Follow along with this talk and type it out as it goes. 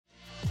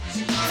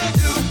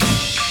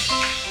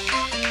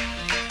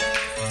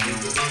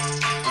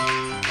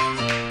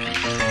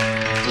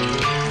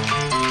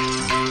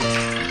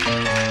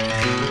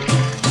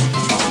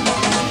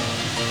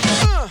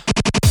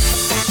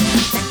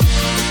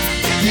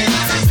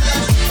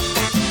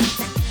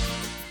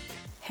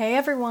Hey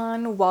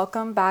everyone,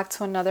 welcome back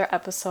to another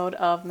episode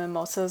of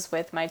Mimosas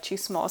with My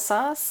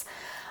Chismosas.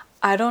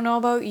 I don't know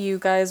about you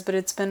guys, but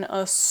it's been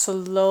a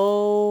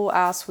slow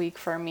ass week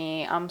for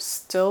me. I'm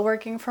still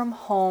working from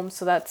home,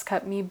 so that's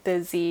kept me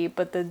busy,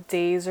 but the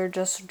days are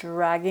just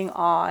dragging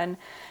on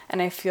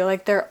and I feel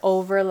like they're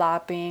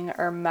overlapping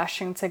or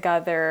meshing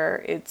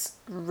together. It's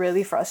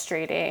really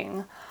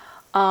frustrating.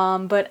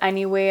 But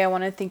anyway, I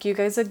want to thank you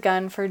guys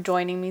again for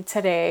joining me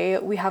today.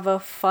 We have a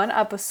fun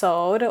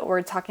episode.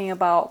 We're talking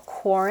about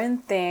quarantine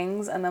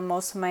things and the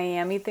most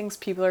Miami things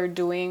people are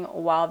doing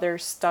while they're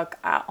stuck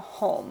at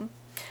home.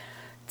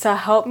 To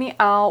help me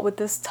out with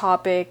this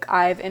topic,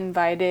 I've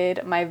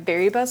invited my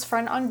very best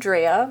friend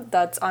Andrea.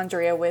 That's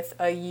Andrea with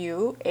a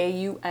U,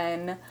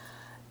 Aundrea.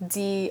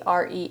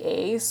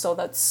 So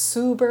that's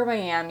super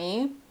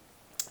Miami.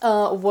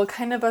 What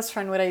kind of best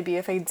friend would I be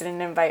if I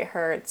didn't invite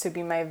her to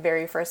be my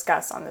very first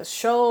guest on this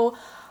show?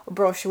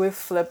 Bro, she would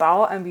flip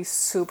out and be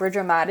super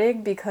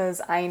dramatic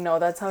because I know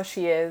that's how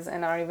she is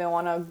and I don't even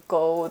want to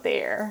go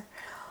there.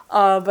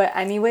 But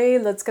anyway,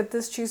 let's get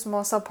this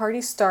chismosa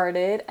party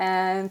started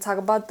and talk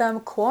about them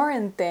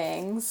quarantine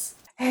things.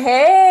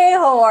 Hey,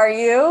 how are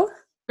you?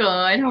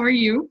 Good. How are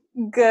you?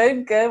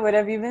 Good, good. What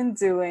have you been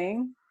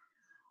doing?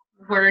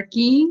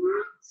 Working,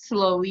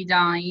 slowly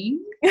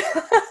dying.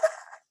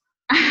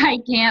 I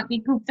can't be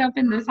cooped up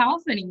in this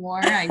house anymore.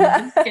 I'm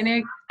just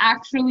gonna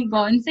actually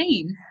go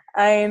insane.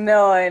 I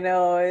know.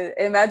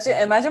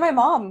 Imagine my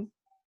mom.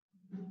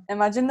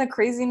 Imagine the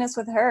craziness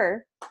with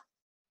her.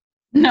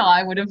 No,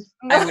 I would have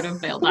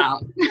bailed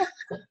out.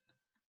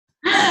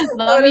 I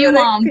Love would have you, been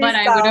like, mom, but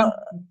peace I would have out.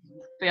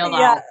 bailed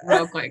Yeah. out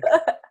real quick.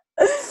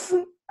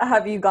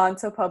 Have you gone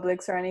to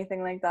Publix or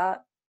anything like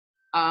that?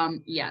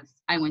 Yes,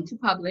 I went to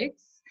Publix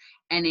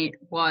and it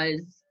was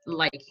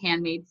like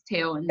Handmaid's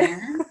Tale in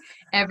there.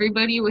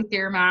 Everybody with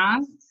their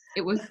masks.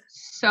 It was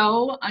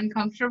so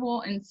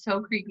uncomfortable and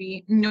so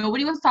creepy.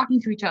 Nobody was talking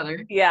to each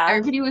other. Yeah.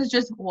 Everybody was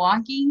just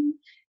walking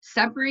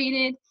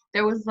separated.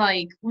 There was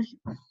like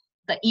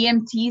the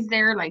EMTs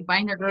there, like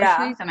buying their Yeah.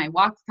 groceries, and I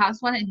walked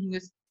past one and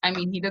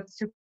he looked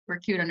super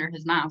cute under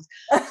his mask.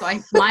 So I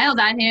smiled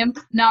at him,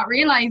 not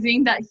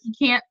realizing that he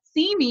can't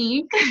see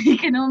me. He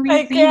can only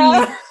I see me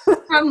can't.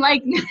 from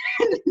like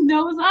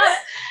nose up.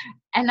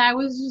 And I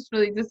was just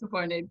really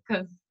disappointed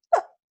because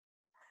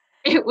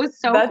it was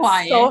so That's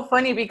quiet. so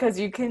funny because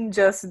you can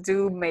just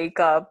do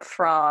makeup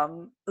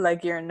from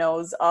like your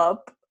nose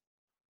up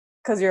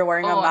because you're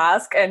wearing a Oh,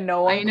 mask and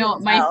no one I can know.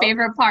 My tell.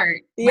 favorite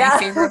part. My Yeah.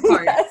 favorite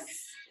part. Yes.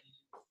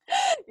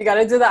 You got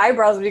to do the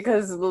eyebrows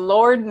because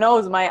Lord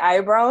knows my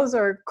eyebrows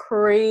are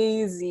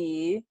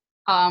crazy.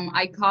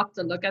 I copped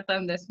a look at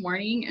them this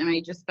morning and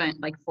I just spent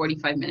like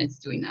 45 minutes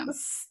doing them.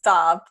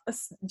 Stop.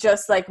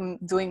 Just like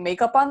doing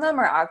makeup on them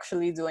or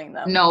actually doing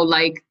them? No,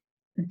 like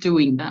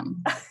doing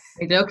them.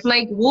 It looks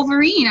like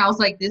Wolverine. I was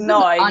like, this No,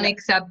 is I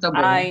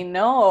unacceptable. I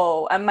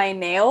know. And my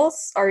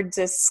nails are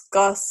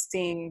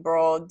disgusting,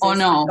 bro. Oh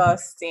no,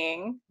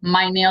 Disgusting.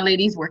 my nail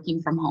lady's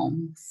working from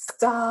home.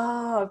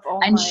 Stop. Oh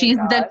And my she's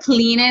the God.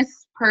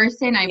 cleanest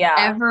person I've Yeah.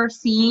 ever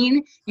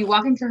seen. You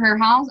walk into her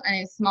house and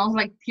it smells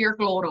like pure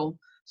cloro.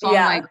 So I'm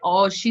Yeah. like,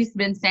 oh, she's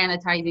been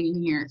sanitizing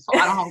in here. So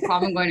I don't have a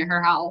problem going to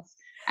her house.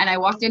 And I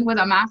walked in with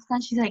a mask on.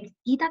 She's like,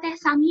 quítate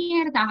esa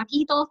mierda.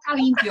 Aquí todo está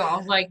limpio. I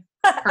was like,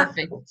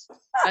 perfect.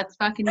 Let's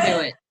fucking do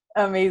it.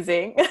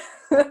 Amazing.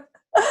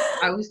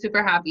 I was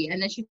super happy.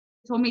 And then she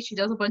told me she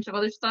does a bunch of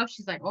other stuff.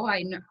 She's like, "Oh,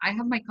 I know, I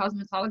have my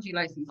cosmetology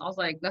license." I was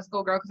like, "Let's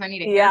go, girl, because I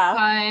need a Yeah.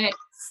 haircut. I need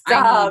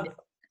Stop.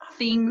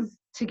 things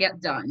to get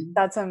done."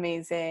 That's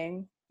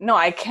amazing. No,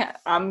 I can't.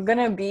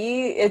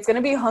 It's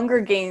gonna be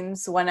Hunger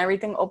Games when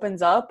everything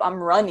opens up. I'm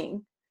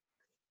running.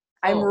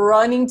 I'm Oh,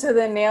 running to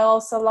the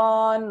nail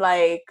salon.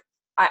 Like,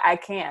 I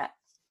can't.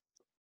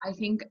 I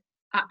think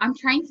I'm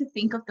trying to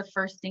think of the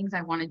first things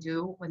I want to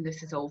do when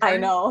this is I over,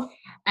 know.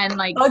 and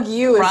like Hug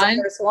you is the run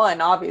first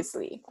one,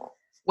 obviously.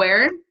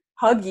 where.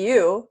 Hug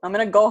you. I'm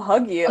gonna go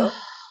hug you.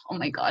 Oh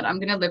my God, I'm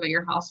gonna live at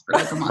your house for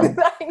like a month.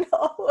 I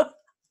know.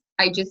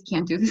 I just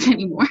can't do this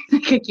anymore.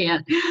 Like I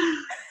can't.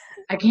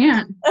 I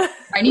can't.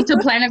 I need to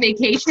plan a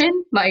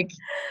vacation like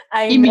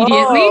I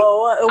immediately.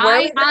 know.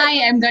 Where we I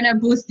am gonna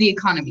boost the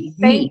economy.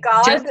 thank Me,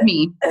 God, just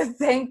me.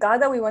 thank God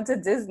that we went to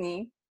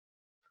Disney.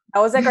 That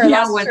was like our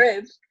Yeah, last when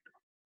trip.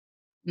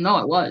 no,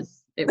 it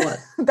was. It was.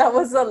 That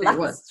was the It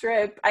was. last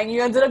trip, and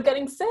you ended up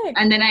getting sick.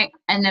 And then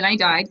I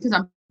died because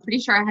I'm pretty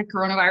sure I had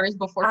coronavirus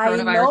before I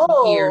coronavirus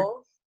was here.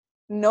 know.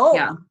 No,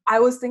 Yeah. I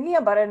was thinking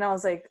about it, and I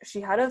was like, she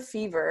had a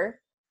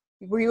fever.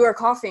 You were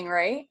coughing,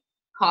 right?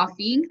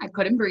 Coughing. I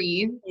couldn't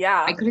breathe. I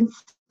Yeah. couldn't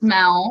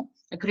smell.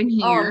 I couldn't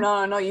Oh hear. no,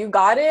 no, no! You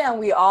got it, and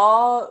we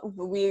all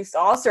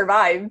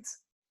survived.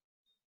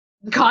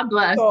 God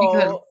bless,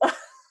 because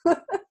So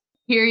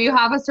here you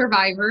have a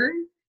survivor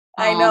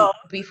I know,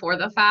 before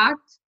the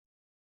fact.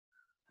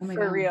 Oh my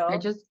for God. I real.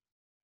 just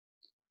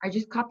I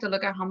just copped to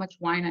look at how much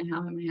wine I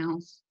have in my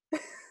house.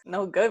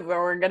 No good, but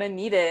we're gonna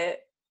need it.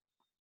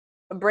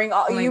 Bring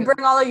all Oh my you God.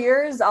 bring all of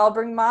yours, I'll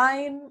bring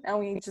mine, and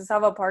we just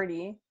have a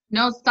party.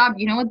 No, stop.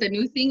 You know what the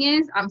new thing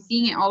is? I'm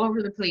seeing it all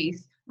over the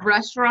place.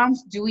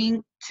 restaurants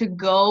doing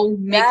to-go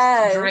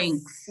mixed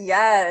drinks.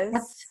 Yes.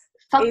 That's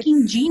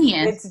fucking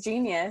genius. It's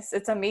genius.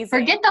 It's amazing.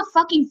 Forget the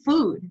fucking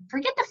food.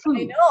 Forget the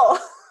food. I know.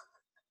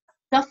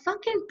 The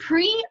fucking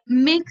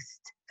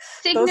pre-mixed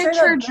Those are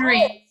signature the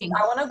drinks. best.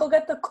 I want to go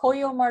get the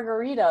Koyo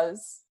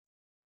margaritas.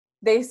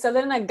 They sell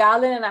it in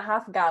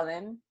 1.5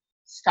 gallon.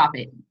 Stop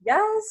it.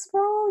 Yes,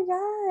 bro.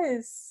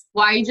 Yes.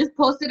 Why, you just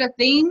posted a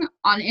thing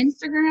on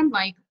Instagram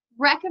like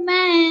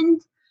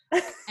recommend,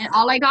 and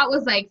all I got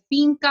was like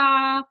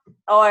finca.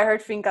 Oh, I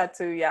heard finca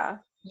too. Yeah.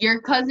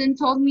 Your cousin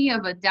told me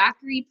of a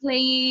daiquiri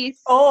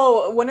place.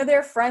 Oh, one of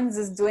their friends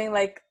is doing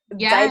like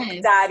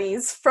dyke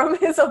daddies from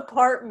his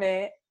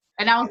apartment.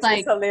 And I was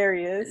like,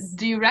 hilarious.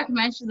 Do you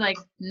recommend? She's like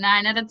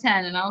 9 out of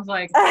 10. And I was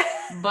like,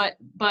 but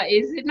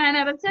is it 9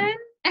 out of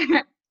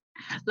 10?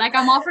 Like,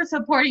 I'm all for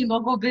supporting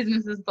local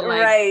businesses, but like,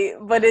 right.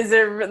 But is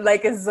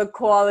the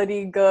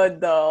quality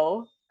good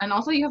though? And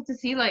also you have to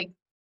see, like,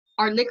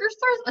 are liquor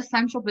stores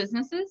essential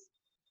businesses?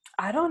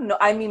 I don't know.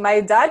 I mean,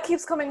 my dad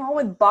keeps coming home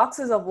with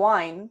boxes of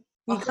wine.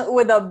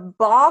 With a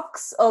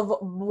box of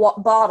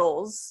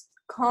bottles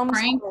comes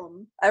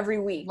home every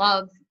week.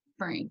 Love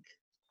Frank.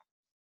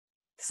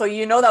 So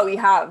you know that we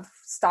have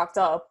stocked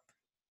up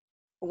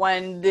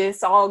when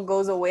this all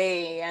goes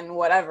away and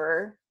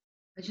whatever.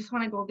 I just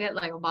want to go get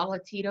like a bottle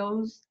of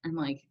Tito's and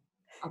like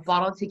a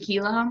bottle of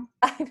tequila.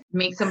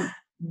 Make some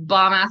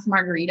bomb ass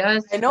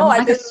margaritas. I know.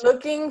 I've been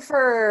looking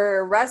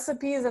for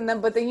recipes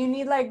but then you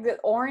need like the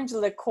orange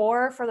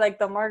liqueur for like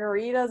the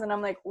margaritas, and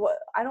I'm like, what?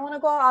 I don't want to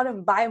go out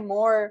and buy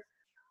more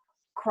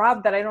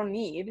crap that I don't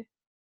need.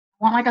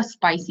 I want like a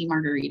spicy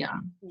margarita.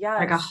 Yeah.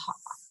 Like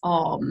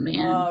oh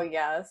man. Oh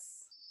yes.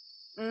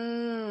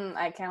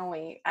 I can't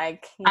wait.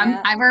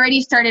 I've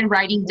already started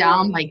writing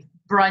down like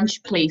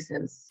brunch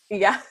places.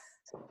 Yeah.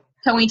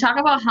 Can we talk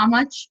about how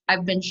much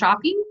I've been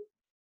shopping?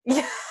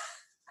 Yeah.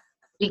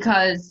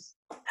 Because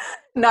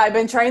no, I've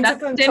been trying to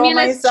control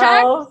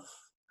myself.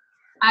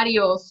 Check,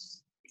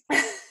 adios.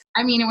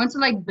 I mean, it went to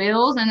like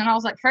bills, and then I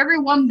was like, for every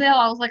one bill,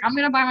 I was like, I'm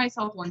gonna buy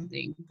myself one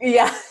thing.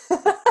 Yeah.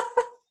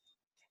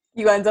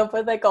 You end up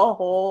with like a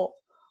whole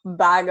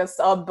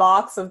a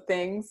box of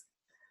things.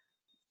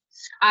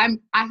 I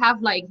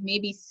have like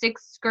maybe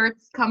 6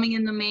 skirts coming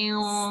in the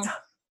mail,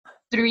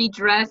 3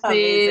 dresses.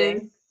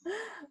 Amazing.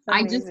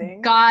 I just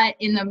got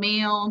in the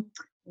mail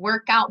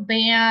workout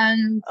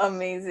bands.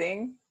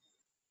 Amazing.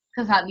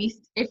 Because at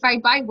least if I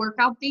buy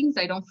workout things,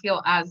 I don't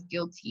feel as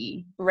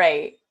guilty.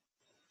 Right.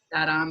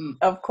 That I'm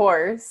of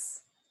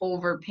course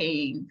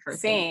overpaying for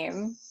Same.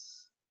 Things.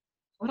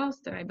 What else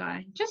did I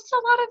buy? Just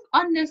a lot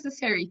of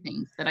unnecessary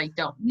things that I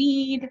don't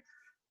need,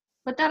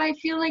 but that I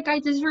feel like I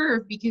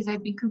deserve because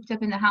I've been cooped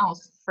up in the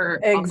house for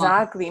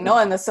exactly. No,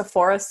 and the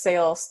Sephora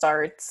sale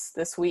starts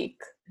this week.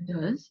 It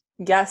does?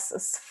 Yes, the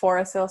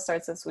Sephora sale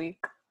starts this week.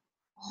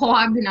 Oh,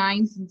 I've been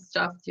eyeing some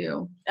stuff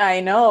too. I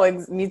know,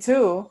 me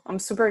too. I'm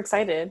super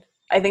excited.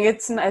 I think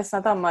it's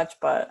not that much,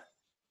 but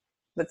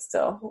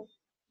still.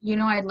 You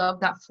know, I love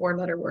that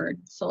 4-letter word,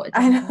 so it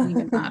doesn't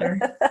even matter.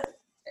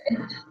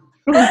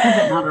 It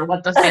doesn't matter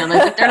what the sale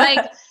is. If they're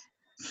like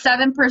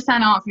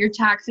 7% off, your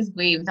taxes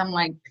waived. I'm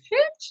like,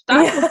 bitch,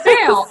 that's a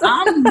sale.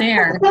 I'm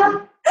there.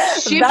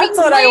 Shipping that's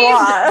what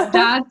waived,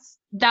 I want.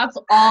 That's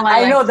all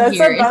I know. That's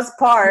the best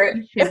part.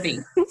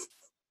 Shipping.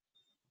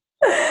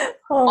 I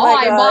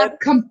bought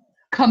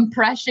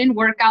compression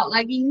workout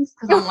leggings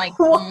because I'm like,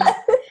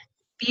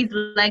 these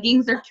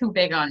leggings are too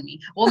big on me.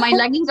 Well, my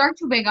leggings are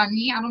too big on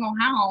me. I don't know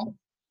how.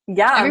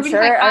 Yeah, everybody's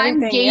like,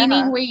 I'm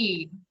gaining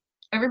weight.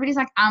 Everybody's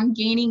like, I'm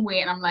gaining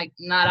weight. And I'm like,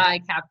 not I,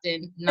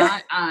 Captain.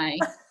 Not I.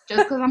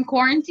 Just because I'm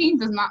quarantined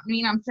does not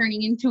mean I'm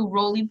turning into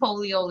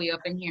roly-poly-oly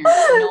up in here.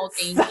 No,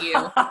 thank you.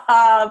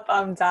 Stop.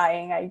 I'm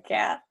dying. I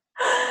can't.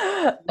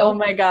 Oh,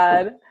 my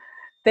God.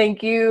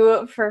 Thank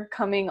you for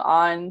coming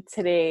on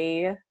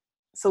today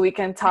so we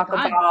can talk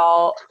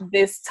about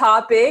this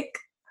topic,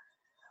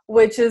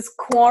 which is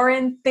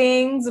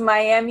Quarantines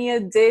Miami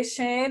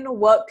edition,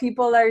 what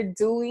people are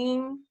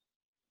doing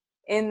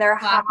in their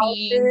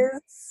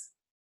houses.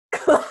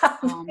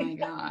 Clapping. Oh, my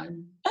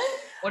God.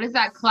 What is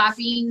that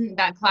clapping?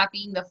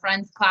 The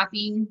friends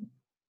clapping?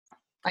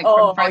 Like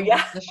from Friends,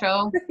 the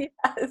show?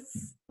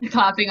 Yes. The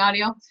clapping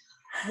audio.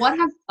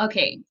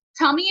 Okay,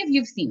 tell me if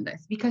you've seen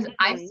this, because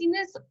I've seen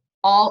this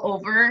all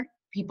over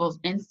people's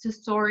Insta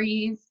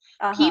stories.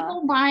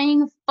 People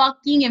buying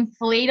fucking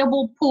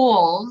inflatable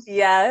pools.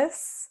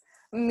 Yes.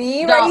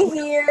 Me right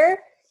here.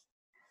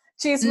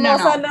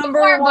 Chismosa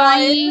number 1.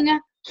 Buying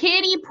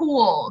kiddie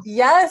pools.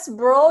 Yes,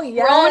 bro.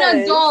 Yes.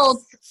 Grown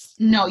adults.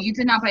 No, you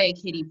did not buy a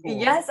kiddie pool.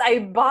 Yes, I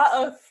bought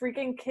a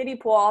freaking kiddie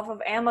pool off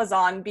of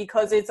Amazon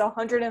because it's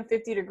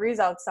 150 degrees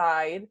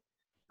outside.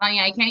 Honey,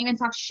 I can't even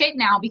talk shit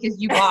now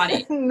because you bought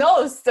it.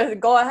 No,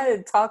 go ahead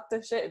and talk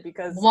the shit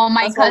because. Well,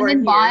 my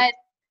cousin bought.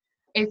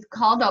 It's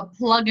called a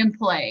plug and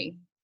play.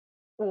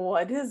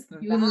 What is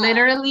that? You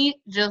literally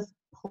just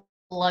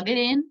plug it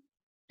in,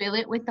 fill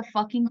it with the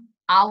fucking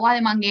agua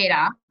de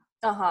manguera.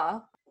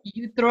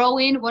 You throw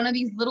in one of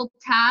these little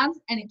tabs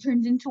and it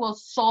turns into a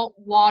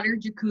saltwater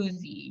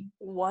jacuzzi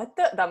What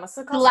the? That must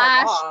have cost a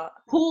slash lot.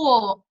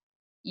 pool.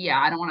 Yeah,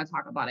 I don't want to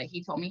talk about it.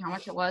 He told me how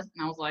much it was,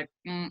 and I was like,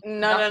 No,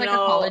 that's like a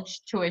no.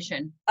 college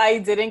tuition. I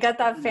didn't get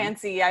that Yeah.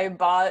 fancy. I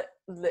bought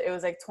it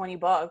was like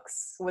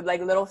 $20 with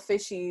like little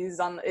fishies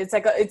on.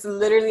 It's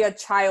literally a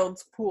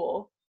child's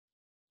pool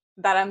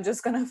that I'm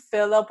just gonna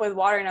fill up with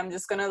water and I'm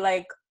just gonna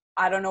like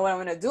I don't know what I'm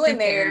gonna do in Sit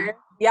there. there.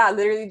 Yeah,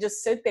 literally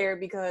just sit there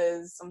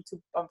because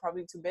I'm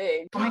probably too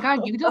big. Oh my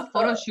God, you do a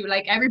photo shoot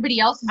like everybody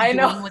else is I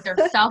know. doing with their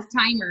self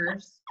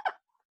timers.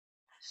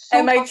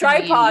 And So my fucking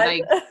Miami. tripod.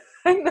 Like,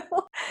 I know.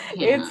 I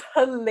It's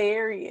can't.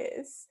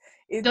 hilarious.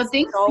 The It's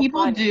things so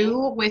people funny.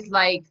 do with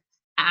like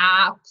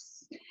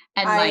apps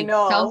and I like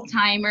self know.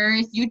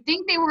 timers, you'd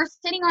think they were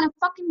sitting on a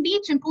fucking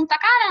beach in Punta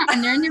Cana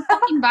and they're in their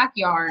fucking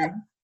backyard.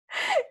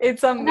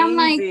 It's And I'm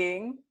like,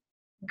 amazing.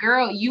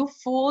 girl, you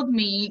fooled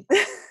me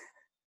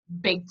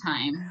big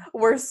time.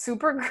 We're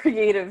super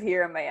creative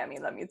here in Miami,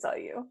 let me tell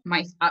you.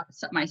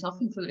 Myself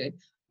included.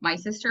 My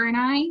sister and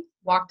I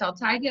walked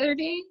outside the other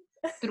day,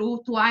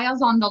 threw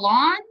toallas on the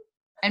lawn,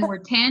 and we're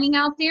tanning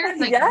out there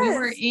like we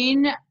were Yes.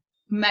 in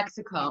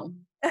Mexico.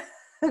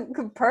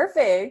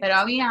 Perfect. Pero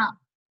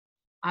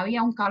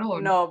había un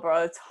calor. No,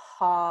 bro, it's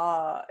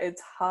hot.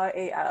 It's hot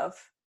AF.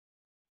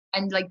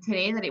 And like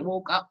today that it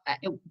woke up,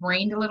 it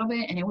rained a little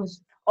bit, and it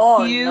was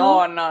Oh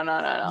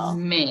no.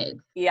 mid.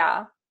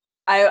 Yeah.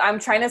 I'm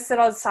trying to sit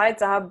outside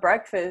to have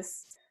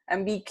breakfast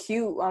and be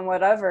cute on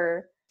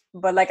whatever.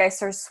 But like I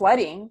start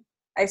sweating.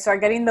 I start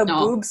getting the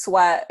boob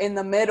sweat in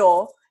the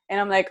middle. And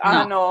I'm like, I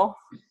don't know.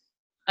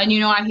 And you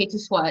know I hate to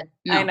sweat.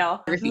 No, I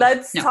know.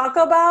 Let's talk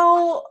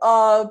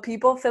about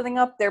people filling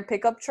up their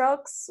pickup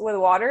trucks with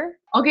water.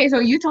 Okay, so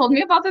you told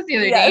me about this the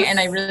other day, and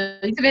I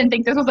really didn't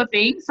think this was a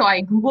thing. So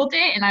I Googled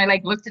it and I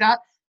like looked it up.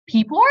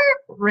 People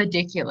are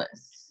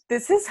ridiculous.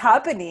 This is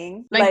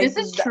happening. Like this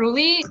is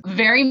truly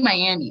very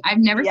Miami. I've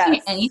never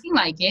seen anything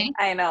like it.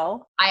 I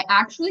know. I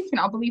actually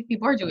cannot believe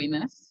people are doing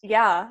this.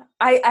 Yeah.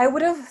 I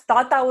would have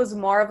thought that was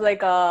more of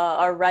like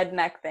a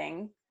redneck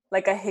thing.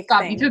 Like a hick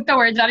Stop, thing. you took the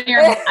words out of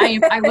your mouth.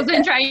 I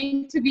wasn't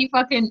trying to be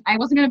I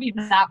wasn't going to be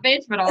that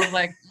bitch, but I was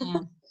like,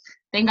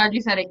 thank God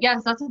you said it.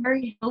 Yes, that's a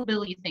very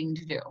hillbilly thing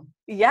to do.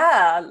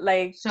 Yeah,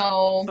 like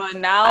so. But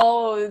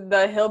now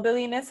the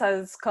hillbilliness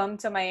has come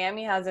to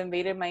Miami, has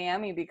invaded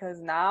Miami because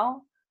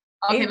now.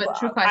 Okay, but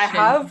true question.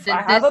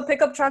 I have a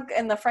pickup truck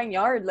in the front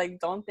yard. Like,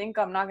 don't think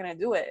I'm not gonna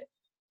do it.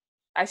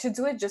 I should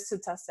do it just to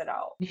test it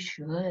out. We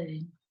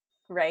should.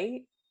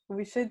 Right?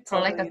 We should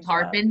throw like a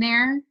tarp in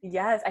there.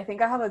 Yes, I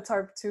think I have a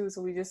tarp too.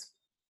 So we just,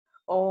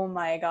 oh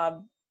my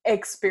God,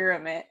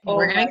 experiment.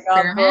 We're gonna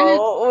experiment.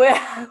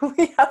 God, bro.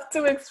 We have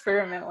to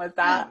experiment with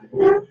that.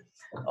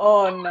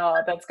 Oh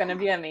no, that's gonna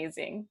be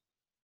amazing.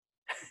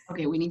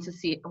 Okay, we need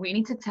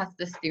to test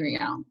this theory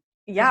out.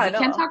 Yeah, we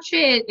can't talk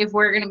shit if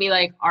we're gonna be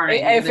like, all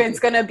right, if it's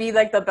gonna be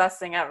like the best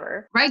thing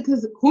ever, right?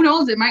 Because who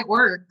knows, it might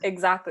work.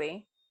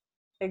 Exactly.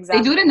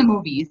 They do it in the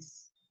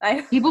movies.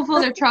 People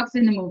fill their trucks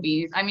in the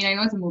movies. I mean, I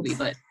know it's a movie,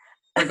 but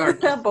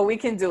regardless. But we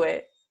can do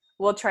it.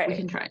 We'll try it. We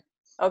can try it.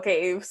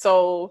 Okay,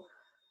 so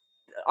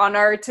on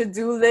our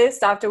to-do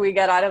list after we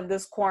get out of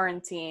this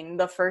quarantine,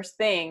 the first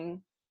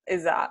thing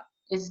is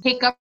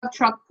pickup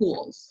truck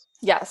pools.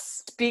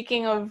 Yes.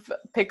 Speaking of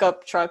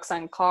pickup trucks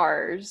and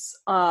cars,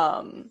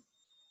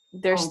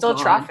 there's still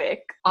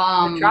traffic.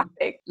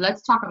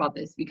 Let's talk about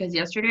this because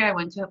yesterday I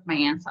went to my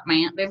aunt's. My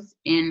aunt lives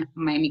in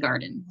Miami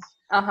Gardens.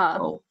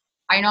 So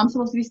I know I'm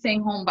supposed to be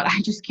staying home, but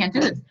I just can't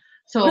do this.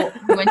 So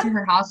we went to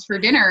her house for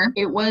dinner.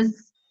 It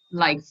was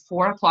like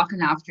 4:00 in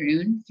the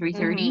afternoon,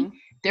 3:30.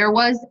 There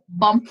was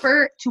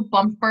bumper to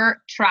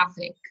bumper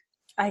traffic.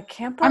 I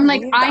can't believe. I'm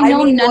like, I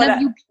know none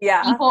of you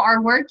people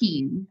are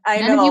working.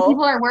 None of you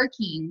people are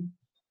working.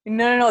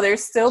 No.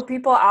 There's still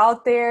people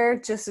out there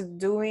just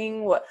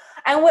doing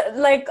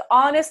like,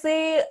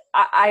 honestly,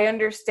 I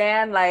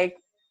understand, like,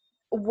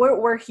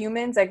 we're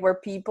humans, like,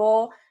 we're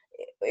people.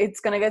 It's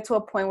going to get to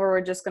a point where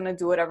we're just going to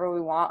do whatever we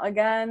want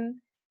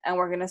again. And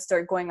we're going to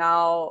start going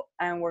out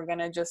and we're going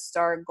to just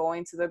start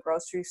going to the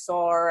grocery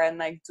store and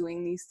like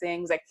doing these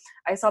things. Like,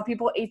 I saw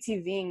people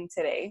ATVing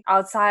today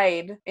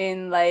outside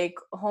in like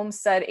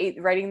Homestead,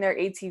 riding their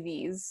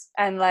ATVs.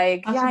 And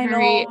like, I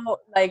know,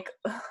 like,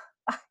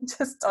 I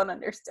just don't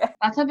understand.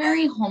 That's a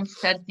very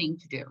Homestead thing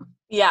to do.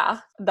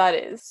 Yeah, that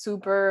is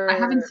super. I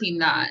haven't seen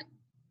that.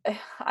 But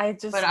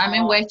I'm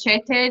in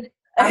Huecheted.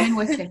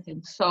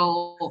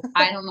 So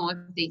I don't know if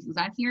they do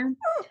that here.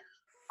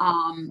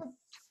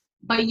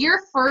 But you're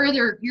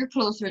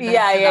closer.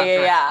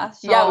 Yeah.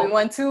 So, yeah, we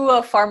went to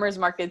a farmer's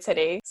market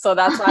today, so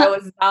that's why I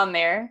was down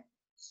there.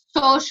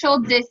 Social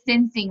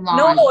distancing law.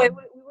 No, we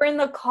were in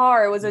the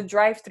car. It was a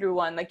drive-through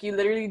one. Like, you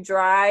literally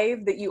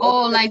drive that you.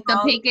 Oh, like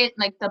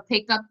the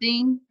pickup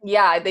thing.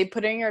 Yeah, they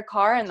put it in your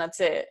car and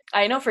that's it.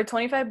 I know, for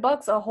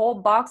 $25, a whole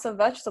box of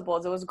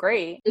vegetables. It was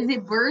great. Is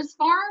it Burrs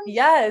Farm?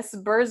 Yes,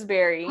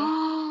 Bursberry.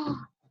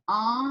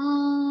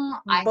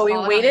 But we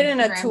waited in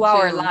a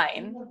 2-hour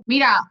line.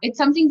 Mira, it's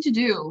something to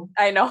do.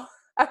 I know.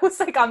 I was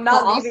like, I'm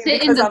not leaving I'll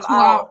sit because in the I'm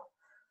out.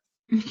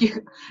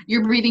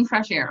 You're breathing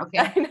fresh air, okay?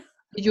 I know.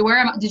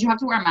 Did you have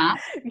to wear a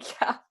mask?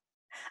 Yeah.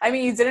 I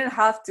mean, you didn't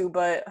have to,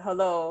 but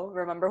hello,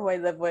 remember who I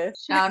live with?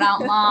 Shout out,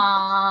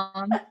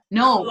 mom.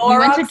 No, we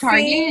went to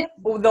Cloroxine,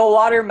 Target. the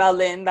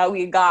watermelon that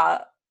we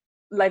got,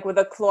 like with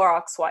a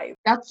Clorox wipe.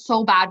 That's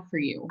so bad for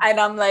you. And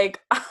I'm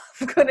like, I'm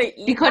gonna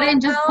eat You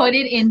couldn't that just now? put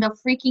it in the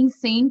freaking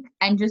sink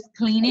and just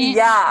clean it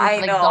Yeah, with I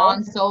like know.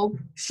 Dawn soap.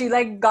 She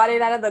like got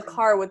it out of the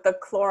car with the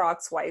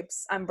Clorox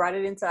wipes and brought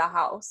it into the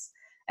house.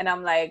 And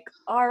I'm like,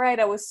 all right,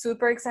 I was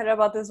super excited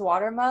about this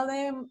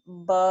watermelon,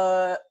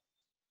 but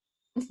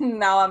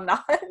now I'm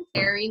not.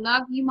 Very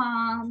love you,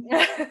 mom.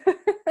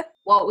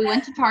 Well, we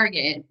went to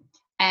Target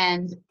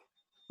and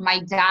my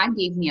dad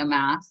gave me a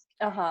mask.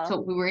 Uh-huh. So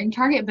we were in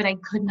Target, but I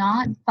could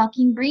not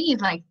fucking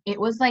breathe. Like it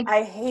was like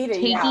I hate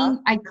it, yeah.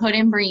 I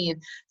couldn't breathe.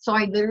 So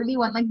I literally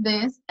went like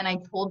this and I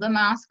pulled the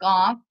mask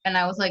off and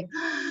I was like,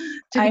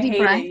 took I a deep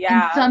hate breath. it,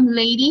 yeah. And some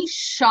lady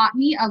shot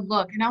me a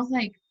look and I was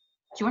like,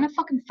 do you want to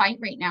fucking fight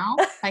right now?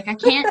 Like I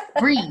can't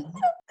breathe.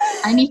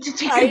 I need to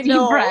take a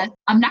deep breath.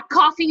 I'm not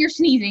coughing or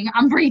sneezing.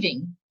 I'm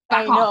breathing.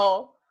 Back off.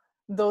 know.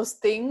 Those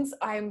things,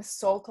 I'm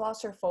so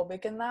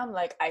claustrophobic in them.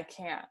 Like, I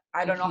can't.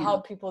 I don't know how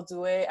people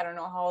do it. I don't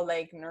know how,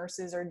 like,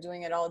 nurses are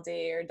doing it all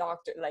day or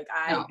doctor. Like,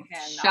 I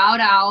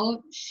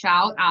cannot.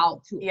 Shout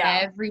out to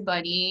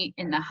everybody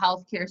in the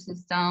healthcare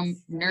system,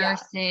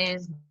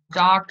 nurses,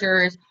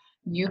 doctors.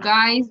 You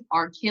guys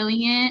are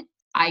killing it.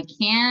 I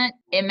can't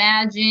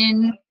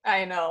imagine.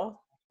 I know.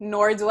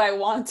 Nor do I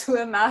want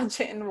to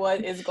imagine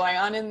what is going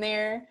on in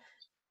there.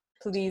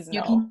 Please no.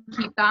 You can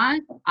keep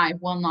that. I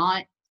will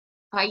not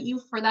fight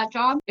you for that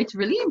job. It's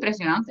really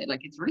impresionante. Like,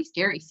 it's really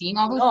scary seeing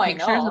all those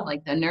pictures of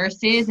like the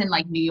nurses in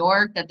like New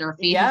York that their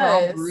faces are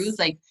all bruised.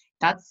 Like,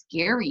 that's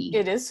scary.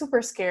 It is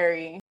super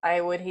scary.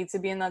 I would hate to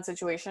be in that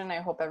situation.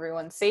 I hope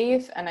everyone's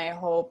safe and I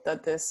hope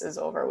that this is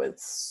over with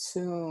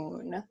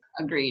soon.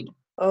 Agreed.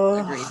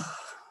 Agreed.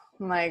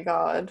 My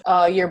God.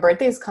 Your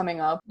birthday's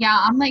coming up. Yeah,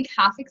 I'm like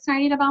half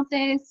excited about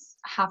this,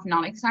 half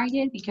not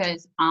excited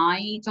because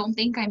I don't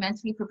think I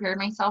mentally prepared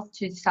myself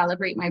to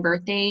celebrate my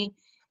birthday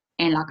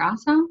in la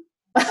casa.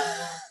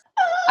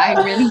 I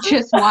really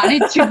just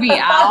wanted to be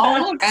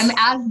out. And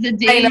as the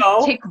days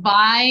tick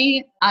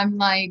by, I'm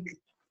like,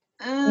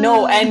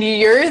 no, and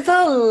you're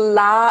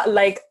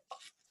like,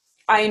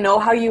 I know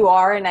how you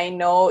are and I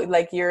know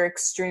like you're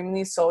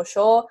extremely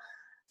social.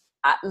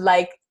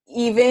 Like,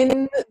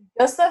 even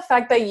just the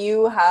fact that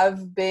you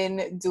have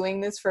been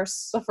doing this for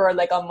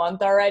like a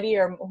month already,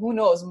 or who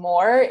knows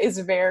more, is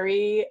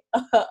very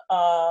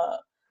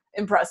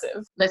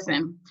impressive.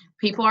 Listen,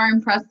 people are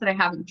impressed that I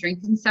haven't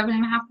drank in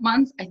 7.5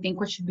 months. I think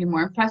what should be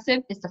more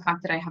impressive is the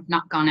fact that I have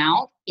not gone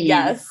out in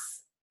a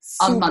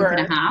month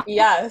and a half.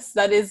 Yes,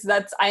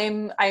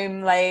 I'm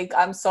like,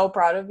 I'm so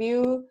proud of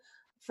you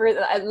for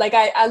like,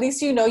 at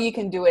least you know you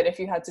can do it if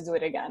you had to do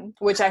it again,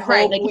 which I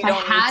hope like we if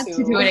don't I had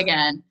to do it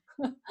again.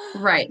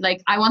 Right, like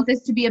I want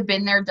this to be a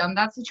been there, done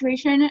that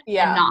situation and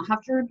not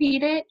have to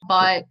repeat it,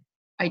 but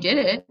I did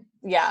it.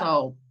 Yeah.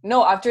 So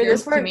no, after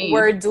this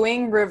we're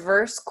doing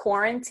reverse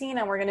quarantine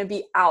and we're gonna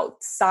be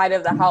outside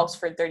of the house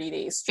for 30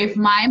 days straight. If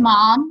my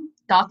mom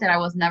thought that I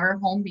was never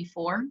home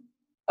before,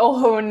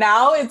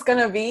 now it's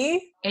gonna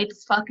be,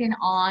 it's fucking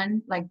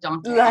on like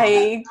donkey.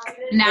 Like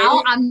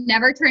now I'm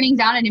never turning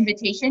down an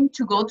invitation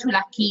to go to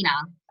La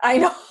Quina. I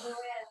know.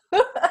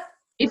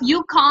 If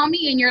you call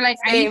me and you're like,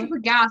 I need to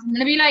put gas, I'm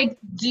gonna be like,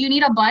 do you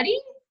need a buddy?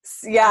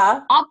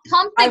 Yeah. I'll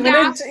pump the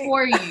gas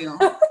for you.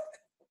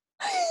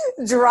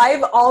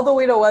 Drive all the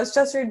way to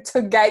Westchester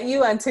to get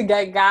you and to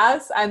get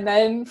gas, and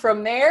then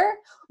from there,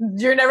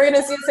 you're never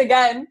gonna see us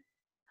again.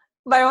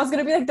 My mom's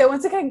gonna be like, they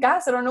went to get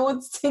gas. I don't know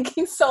what's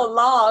taking so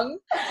long.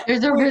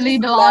 There's a really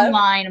long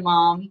line,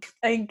 Mom.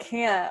 I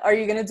can't. Are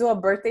you gonna do a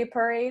birthday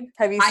parade?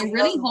 Have you seen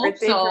those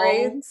birthday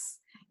parades?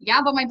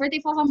 Yeah, but my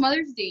birthday falls on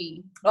Mother's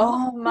Day.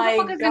 Oh my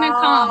God, gonna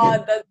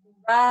come? That's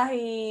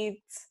right.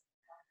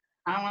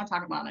 I don't want to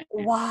talk about it.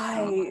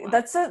 Why?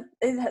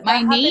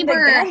 My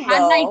neighbor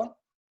had like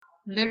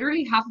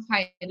literally half of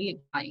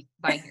Hialeah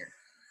by here.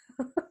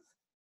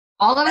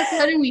 All of a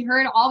sudden, we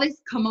heard all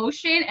this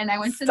commotion, and I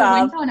went to the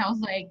window, and I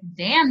was like,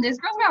 damn, this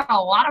girl's got a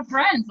lot of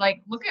friends.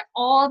 Like, look at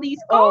all these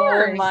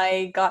cars. Oh,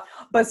 my God.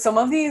 But some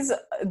of these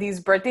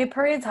birthday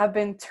parades have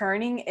been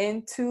turning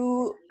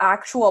into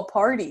actual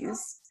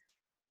parties,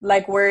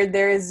 like, where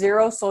there is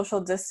zero social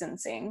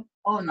distancing.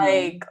 Oh, no.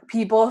 Like,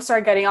 people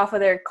start getting off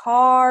of their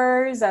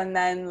cars and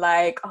then,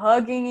 like,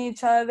 hugging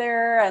each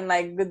other and,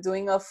 like,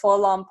 doing a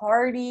full-on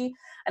party.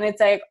 And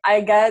it's like, I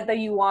get that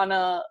you want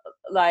to,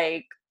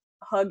 like,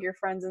 hug your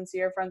friends and see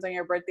your friends on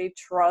your birthday.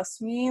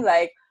 Trust me,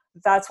 like,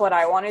 that's what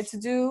I wanted to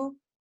do.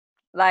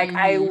 Like,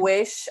 I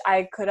wish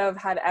I could have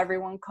had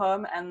everyone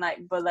come and, like,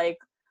 but, like,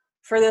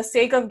 for the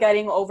sake of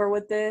getting over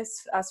with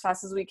this as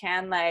fast as we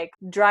can, like,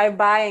 drive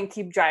by and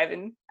keep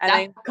driving and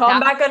then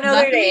come back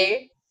another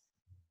day.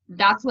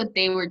 That's what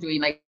they were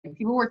doing. Like,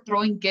 people were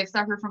throwing gifts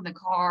at her from the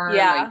car.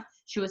 Yeah. Like,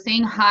 she was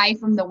saying hi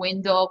from the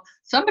window.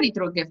 Somebody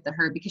threw a gift at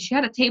her because she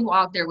had a table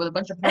out there with a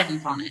bunch of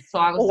presents on it. So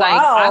I was like,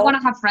 I want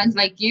to have friends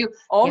like you.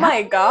 Oh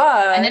my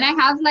God. And then I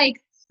have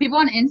like people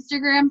on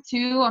Instagram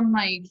too. I'm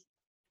like,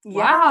 Yeah.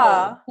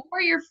 wow, who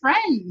are your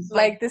friends?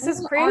 Like, this is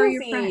Who are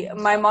your crazy.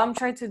 friends? My mom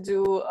tried to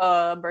do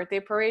a birthday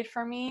parade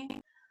for me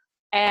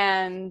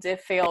and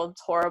it failed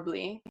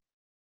horribly.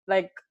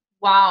 Like,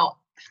 Wow,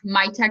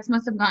 my text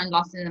must have gotten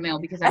lost in the mail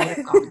because I would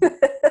have gone.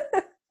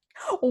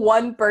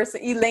 one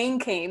person, Elaine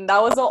came.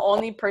 That was the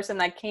only person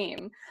that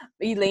came.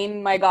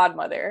 Elaine, my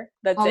godmother.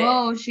 That's it.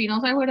 Oh, she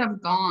knows I would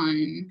have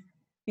gone.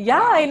 Yeah,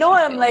 Wow, I know. she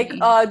I'm failed like, me.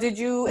 did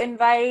you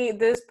invite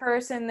this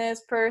person,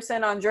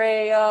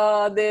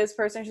 Andrea, this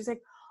person? She's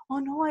like, oh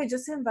no, I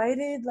just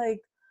invited like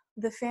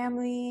the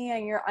family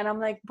and I'm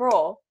like,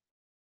 bro,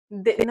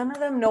 none of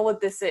them know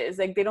what this is.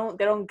 Like, they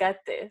don't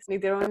get this.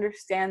 Like, they don't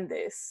understand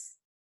this.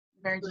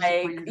 Very Like,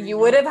 disappointed right you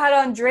would now. have had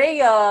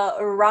Andrea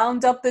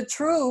round up the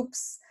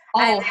troops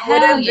and Oh, it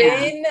would hell have yeah.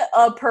 been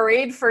a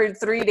parade for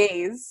 3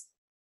 days.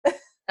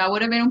 That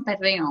would have been un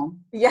perreo.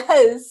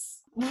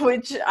 Yes,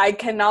 which I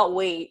cannot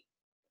wait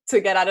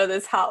to get out of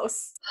this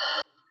house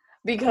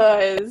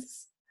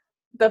because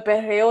the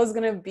perreo is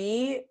gonna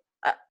be.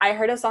 I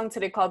heard a song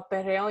today called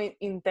Perreo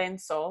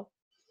Intenso,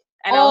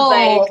 and I was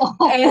like,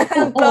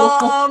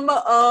 Oh.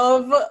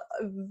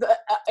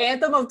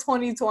 anthem of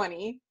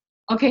 2020.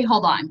 Okay,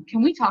 hold on.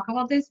 Can we talk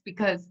about this?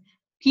 Because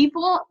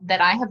people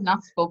that I have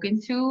not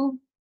spoken to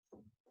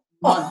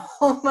months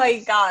Oh my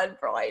god,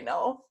 bro! I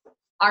know.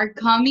 are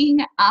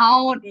coming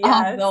out of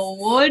Yes, the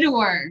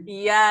woodwork.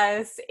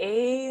 yes,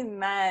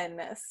 amen,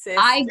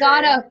 I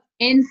got sister.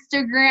 a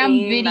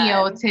Instagram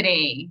video Amen.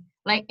 today.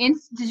 Like,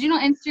 did you know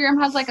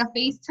Instagram has like a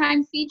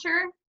FaceTime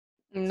feature?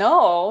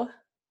 No.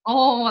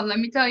 Oh, let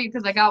me tell you,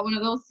 because I got one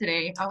of those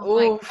today. I was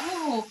like, Oof.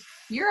 oh,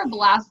 you're a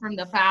blast from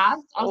the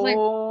past. I was like,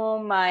 Oh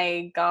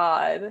my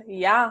god.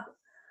 Yeah.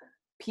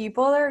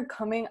 People are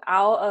coming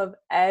out of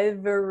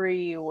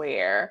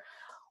everywhere.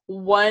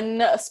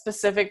 One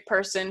specific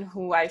person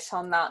who I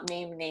shall not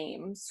name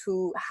names,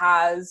 who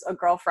has a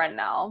girlfriend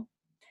now.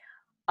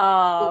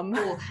 Um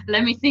oh,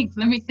 let me think.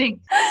 Let me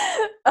think.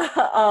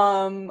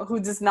 who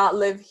does not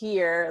live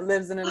here,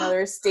 lives in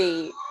another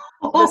state.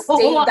 The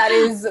state that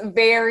is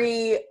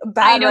very I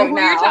bad know right who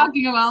you're now.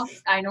 talking about.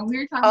 I know who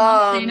you're talking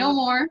about. Say no Um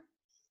more.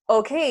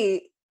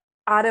 okay,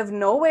 out of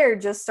nowhere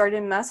just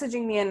started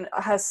messaging me and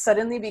has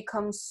suddenly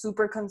become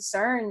super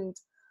concerned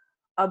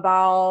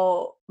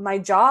about my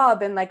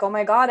job and like, oh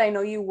my god, I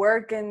know you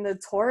work in the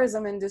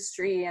tourism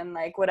industry and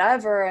like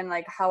whatever, and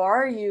like, how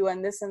are you,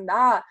 and this and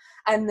that.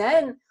 And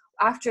then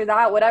after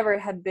that, whatever,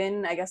 it had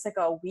been, I guess, like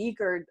a week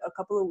or a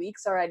couple of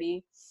weeks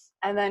already,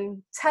 and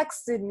then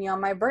texted me on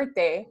my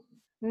birthday.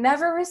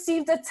 Never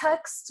received a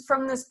text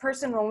from this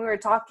person when we were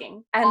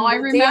talking, Oh, and I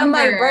the day of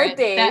my remember that.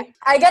 birthday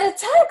I get a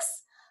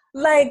text.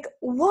 Like,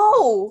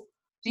 whoa,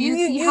 Do you you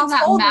you, see you how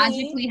that told me.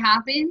 magically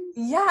happens?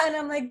 Yeah, and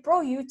I'm like,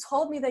 bro, you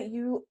told me that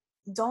you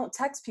don't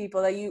text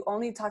people, that you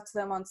only talk to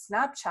them on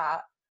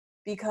Snapchat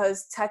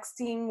because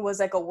texting was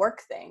like a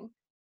work thing,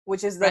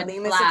 which is the Red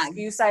lamest flag.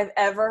 excuse I've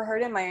ever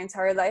heard in my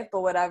entire life,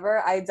 but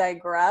whatever, I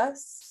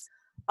digress.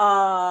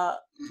 Uh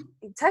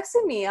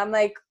Texted me. I'm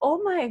like, oh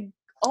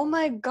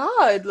my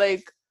god,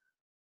 like,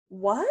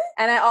 what?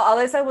 And all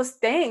I said was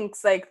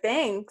thanks, like,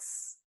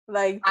 thanks.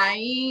 Like,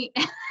 I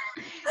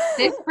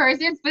this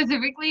person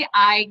specifically,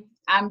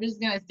 I'm just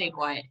gonna stay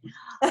quiet.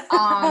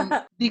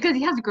 Because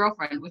he has a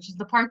girlfriend, which is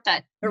the part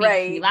that makes me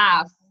right,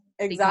 laugh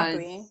because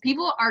exactly.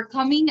 people are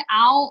coming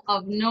out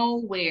of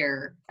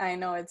nowhere. I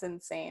know, it's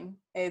insane.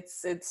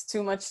 It's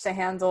too much to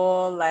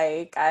handle.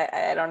 Like,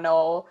 I don't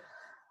know,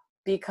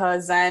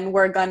 because then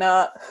we're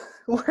gonna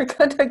we're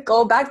gonna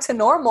go back to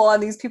normal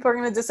and these people are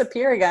gonna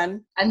disappear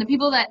again. And the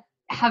people that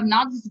have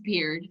not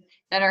disappeared,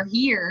 that are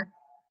here,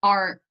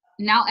 are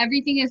now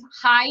everything is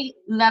high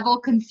level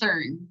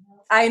concern.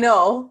 I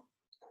know.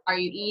 Are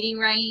you eating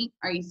right?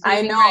 Are you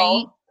I sleeping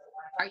right? know.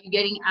 Are you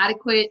getting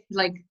adequate,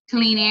 like,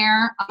 clean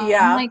air? I'm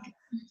Yeah, like,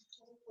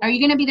 are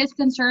you gonna be this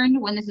concerned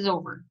when this is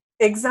over?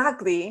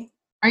 exactly.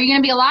 Are you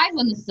gonna be alive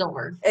when this is over?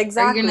 Are you gonna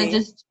Exactly.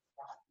 just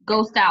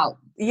ghost out?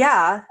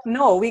 Yeah.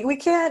 No, we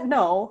can't.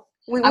 No.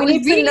 We I we was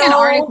need to reading an know.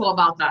 article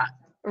about that.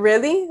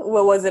 Really?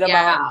 What was it about?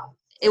 Yeah,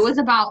 it was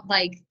about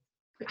like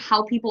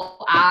how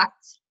people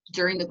act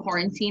during the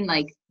quarantine,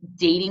 like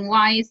dating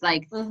wise,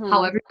 like how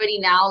Mm-hmm. everybody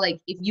now, like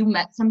if you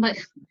met somebody,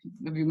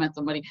 if you met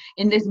somebody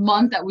in this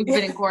month that we've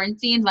been in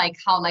quarantine, like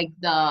how like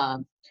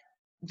the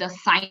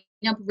sign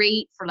up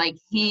rate for like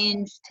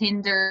Hinge,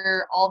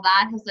 Tinder, all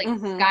that has like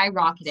Mm-hmm.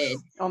 skyrocketed,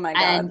 Oh my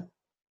and god.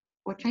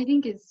 which I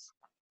think is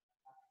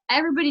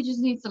everybody just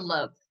needs some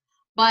love,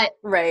 but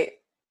Right.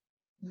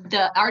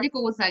 the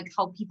article was like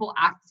how people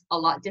act a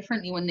lot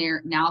differently when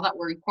they're now that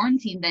we're in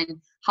quarantine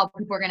than how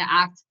people are going to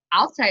act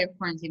outside of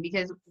quarantine,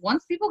 because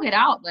once people get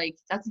out, like,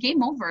 that's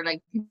game over.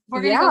 Like, people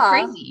are going to go Yeah.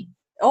 crazy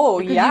Oh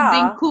because you've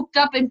been yeah. cooped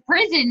up in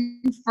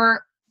prison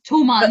for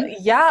 2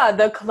 months. Yeah,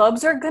 the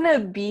clubs are gonna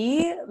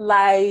be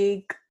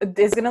like,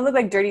 it's gonna look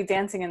like Dirty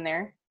Dancing in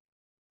there.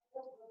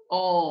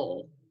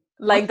 Oh,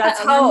 Like, what's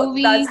that other that's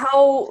movie?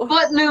 how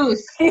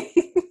Footloose.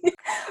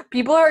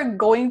 people are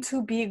going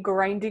to be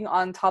grinding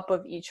on top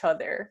of each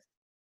other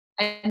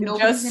And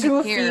nobody's just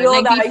going to to care. feel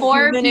Like, that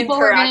before, human people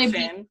were going to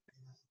be, interaction.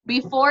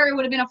 Before it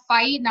would have been a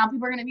fight. Now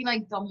people are gonna be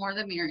like, the more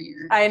the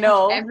merrier. I Touch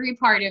know. every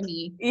part of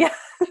me. Yes.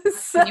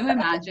 Can you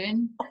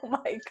imagine? Oh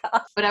my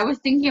God. But I was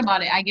thinking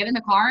about it. I get in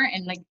the car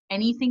and like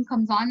anything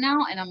comes on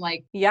now, and I'm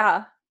like,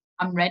 Yeah.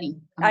 I'm ready.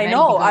 I ready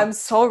know. to go. I'm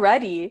so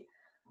ready.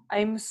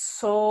 I'm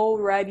so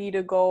ready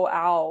to go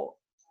out.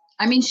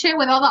 I mean, shit,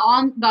 with all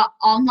the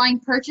online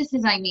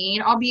purchases I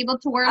made, I'll be able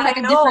to wear like I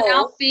a different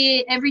know.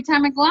 outfit every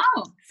time I go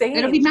out.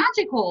 It'll be Same.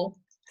 magical.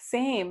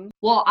 Same.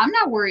 Well, I'm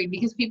not worried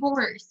because people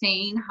were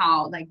saying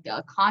how like the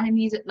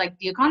economy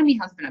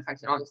has been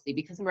affected obviously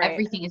because Right.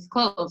 everything is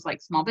closed,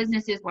 like small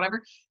businesses,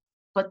 whatever.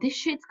 But this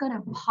shit's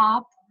gonna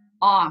pop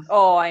off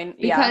Oh, yeah.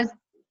 because,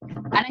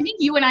 and I think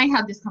you and I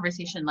had this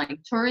conversation, like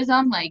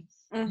tourism, like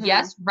Mhm.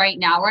 yes, right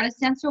now we're at a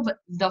standstill, but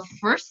the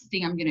first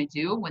thing I'm gonna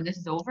do when this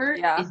is over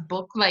Yeah. is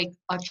book like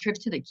a trip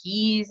to the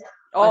Keys.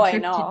 Oh, a I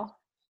trip to know.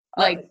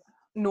 like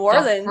New the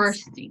Orleans.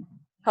 first thing.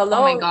 Hello.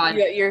 Oh my God.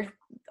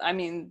 I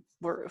mean,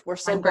 we're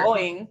still My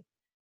going.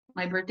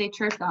 My birthday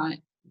trip got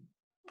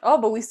Oh,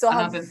 but we still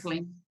have been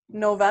planned.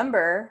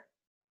 November.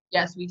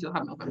 Yes, we do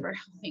have November.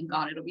 Thank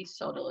God, it'll be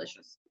so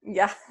delicious.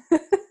 Yeah.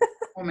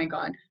 Oh my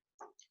God.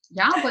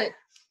 Yeah, but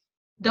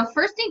the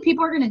first thing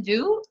people are gonna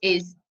do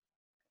is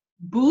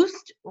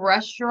boost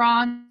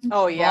restaurants,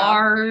 Oh, yeah.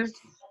 bars,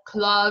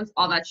 clubs,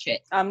 all that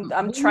shit. I'm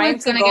When trying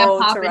it's to gonna get go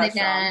to popping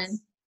restaurants.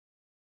 again.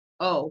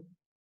 Oh,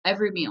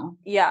 every meal.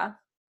 Yeah.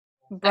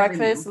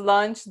 Breakfast,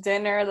 lunch,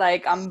 dinner,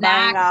 like I'm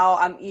buying Snacks. out,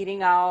 I'm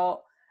eating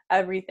out,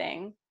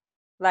 everything.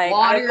 Like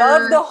Water. I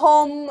love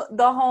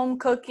the home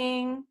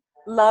cooking,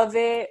 love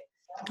it.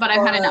 But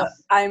I've had enough.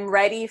 I'm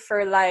ready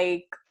for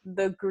like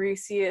the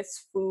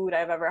greasiest food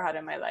I've ever had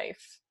in my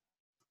life.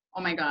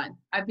 Oh my God.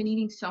 I've been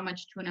eating so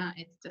much tuna,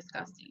 it's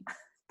disgusting.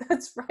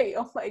 That's right.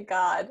 Oh my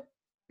God.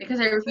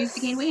 Because I refuse to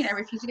gain weight. I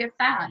refuse to get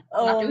fat.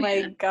 Oh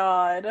my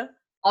God.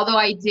 Although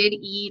I did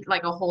eat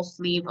like a whole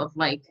sleeve of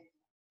like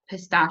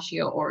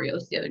pistachio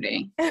Oreos the other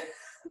day.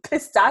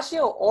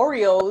 Pistachio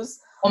Oreos?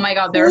 Oh my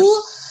God, they're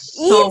Who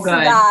so eats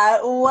good. that?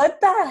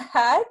 What the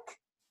heck?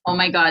 Oh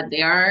my God,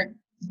 they are.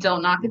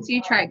 Don't knock it till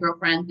you try it,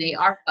 girlfriend. They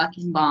are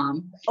fucking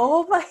bomb.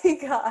 Oh my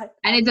God.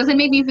 And it doesn't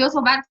make me feel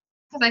so bad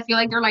because I feel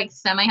like they're like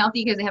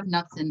semi-healthy because they have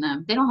nuts in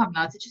them. They don't have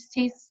nuts. It just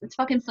tastes, it's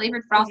fucking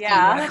flavored frosting,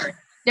 whatever.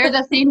 They're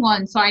the thin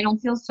ones, so I don't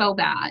feel so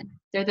bad.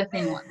 They're the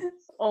thin ones.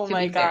 Oh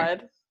my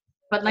God.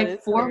 But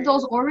like 4 of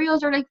those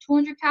Oreos are like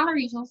 200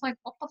 calories. I was like,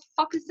 what the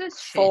fuck is this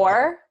shit?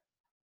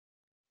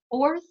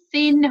 4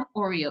 thin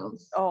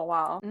Oreos. Oh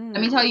wow.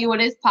 Let me tell you what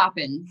is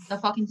popping. The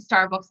fucking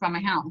Starbucks by my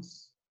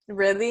house.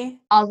 Really?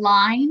 A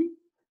line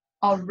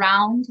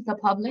around the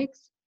Publix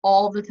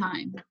all the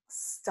time.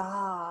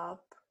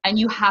 Stop. And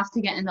you have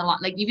to get in the line.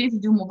 Like even if you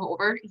do mobile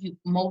order, you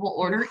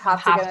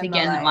have to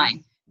get in the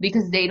line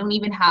because they don't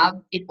even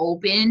have it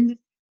open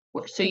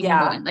so you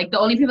can go in. Like the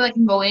only people that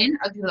can go in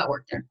are the people that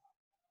work there.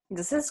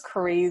 This is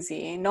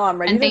crazy. No, I'm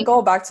ready to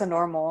go back to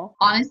normal.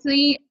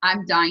 Honestly,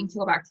 I'm dying to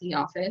go back to the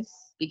office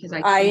because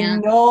I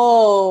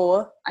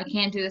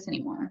can't do this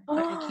anymore.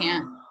 Like I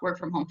can't work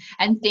from home.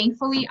 And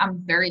thankfully,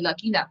 I'm very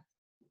lucky that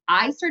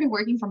I started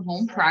working from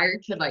home prior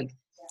to like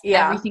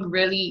everything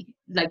really,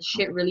 like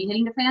shit really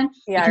hitting the fan.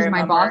 Yeah, because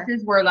my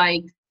bosses were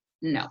like,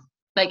 no.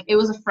 Like it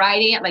was a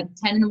Friday at like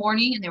 10 in the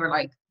morning and they were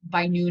like,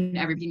 by noon,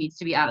 everybody needs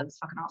to be out of this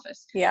fucking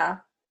office. Yeah.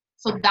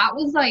 So that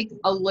was like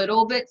a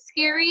little bit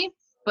scary.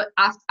 But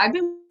I've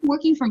been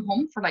working from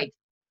home for like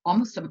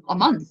almost a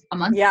month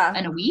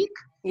and a week.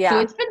 Yeah. So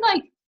it's been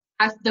like,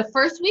 the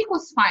first week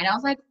was fine. I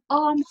was like,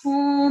 oh, I'm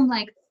home,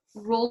 like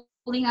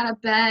rolling out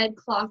of bed,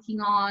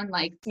 clocking on,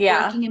 like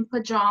working in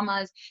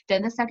pajamas.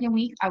 Then the second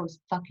week, I was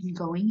fucking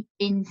going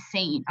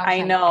insane. I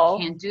know.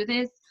 I can't do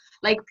this.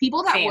 Like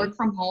people that work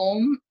from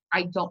home,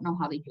 I don't know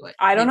how they do it.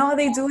 I don't know how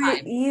they do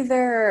it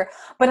either.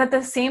 But at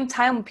the same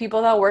time,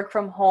 people that work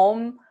from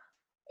home,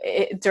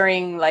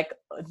 during like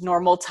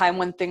normal time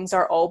when things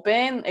are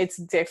open, it's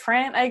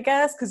different, I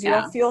guess, because you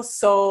don't feel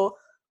so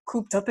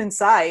cooped up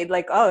inside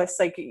like us.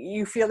 Like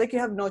you feel like you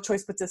have no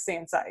choice but to stay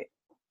inside.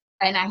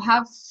 And I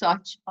have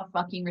such a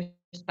fucking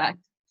respect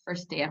for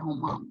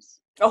stay-at-home moms.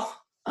 Oh,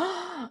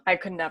 I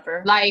could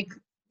never. Like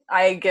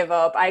I give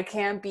up. I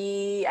can't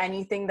be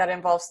anything that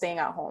involves staying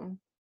at home.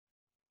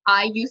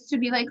 I used to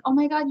be like, oh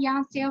my God,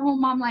 yeah,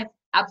 stay-at-home mom life.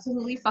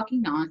 Absolutely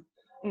fucking not.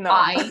 No.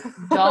 I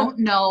don't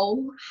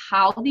know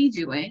how they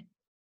do it.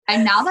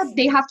 And now that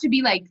they have to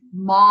be like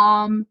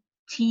mom,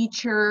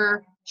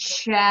 teacher,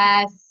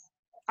 chef,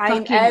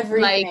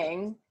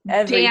 everything.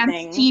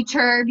 Dance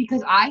teacher,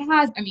 because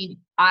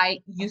I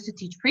used to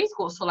teach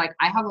preschool. So like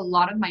I have a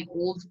lot of my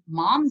old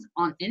moms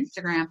on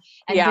Instagram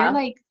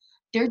and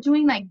they're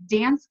doing like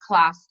dance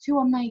class too.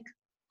 I'm like,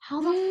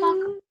 how the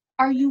fuck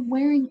are you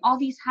wearing all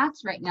these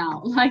hats right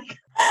now? Like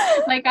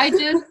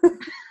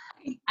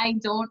I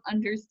don't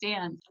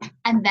understand.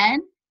 And then,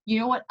 you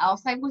know what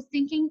else I was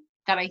thinking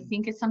that I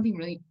think is something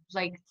really,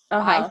 like,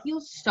 I feel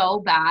so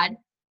bad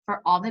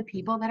for all the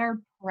people that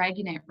are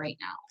pregnant right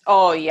now.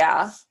 Oh,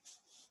 yeah.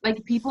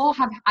 Like,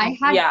 I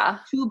had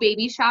 2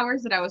 baby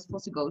showers that I was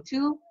supposed to go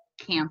to,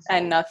 canceled.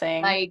 And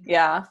nothing. Like,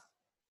 yeah.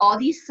 all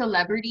these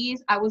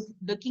celebrities. I was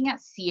looking at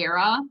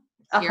Sierra,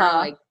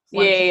 like Yeah,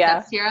 one two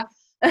yeah, step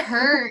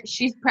Sierra.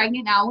 She's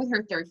pregnant now with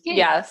her third kid.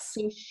 Yes.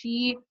 So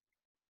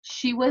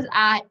she was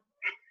at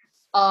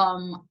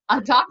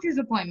a doctor's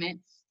appointment,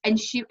 and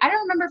I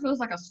don't remember if it was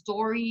like a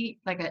story,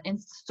 like an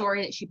Insta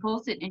story that she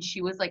posted, and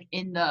she was like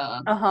in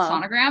the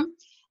sonogram,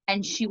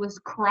 and she was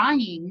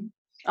crying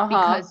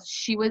because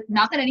she was,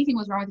 not that anything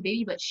was wrong with the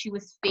baby, but she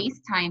was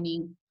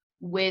FaceTiming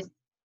with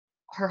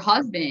her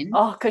husband.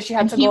 Oh, because she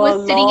had to he go was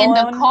alone. sitting in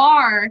the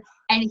car,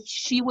 and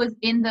she was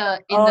in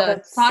the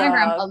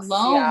sonogram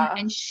alone, yeah.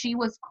 and she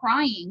was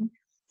crying.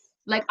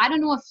 Like, I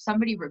don't know if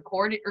somebody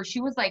recorded, or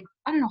she was like,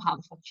 I don't know how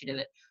the fuck she did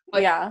it,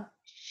 but yeah,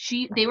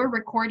 they were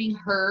recording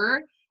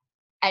her,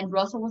 and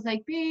Russell was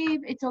like,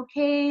 babe, it's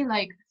okay,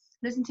 like,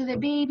 listen to the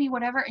baby,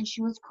 whatever, and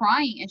she was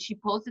crying, and she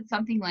posted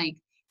something like,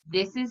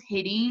 this is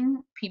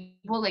hitting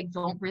people, like,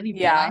 don't really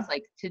realize,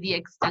 like, to the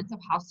extent of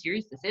how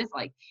serious this is,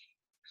 like,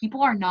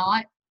 people are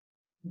not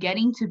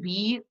getting to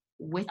be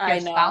with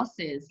their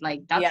spouses,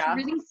 like, that's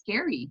really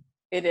scary.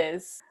 It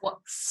is. What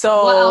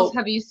So else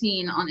have you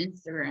seen on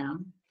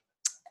Instagram?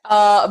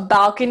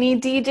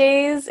 Balcony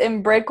DJs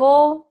in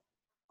Brickell.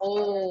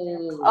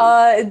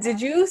 Oh.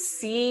 Did you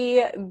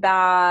see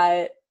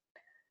that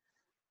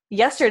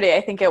yesterday?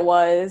 I think it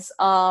was.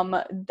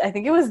 I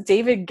think it was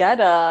David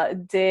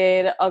Guetta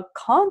did a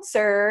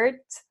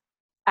concert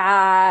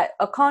at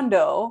a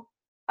condo,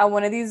 at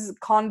one of these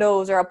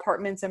condos or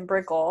apartments in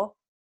Brickell.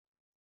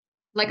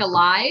 Like a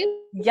live?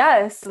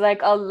 Yes,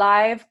 like a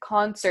live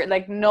concert.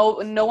 Like no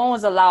one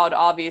was allowed,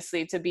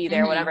 obviously, to be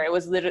there. Whatever. It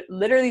was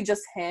literally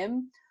just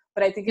him.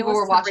 But I think people it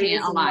was were to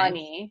raise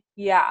money.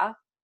 Yeah.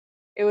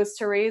 It was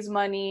to raise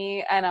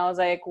money, and I was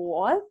like,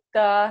 what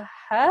the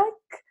heck?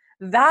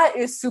 That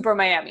is super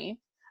Miami.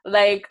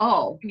 Like,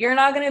 you're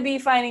not going to be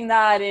finding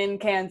that in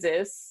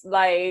Kansas.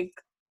 Like,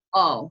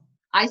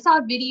 I saw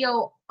a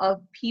video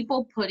of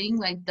people putting,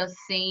 like, the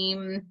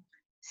same,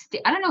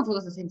 I don't know if it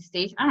was the same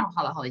stage. I don't know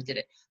how the hell they did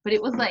it. But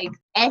it was, like,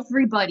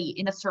 everybody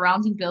in the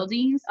surrounding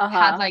buildings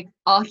had, like,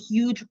 a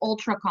huge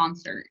ultra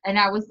concert. And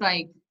I was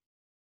like,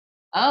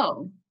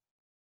 oh.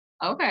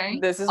 Okay.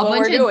 This is what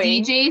we're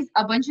doing.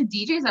 A bunch of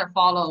DJs I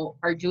follow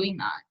are doing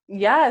that.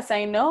 Yes,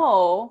 I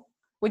know.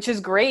 Which is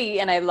great,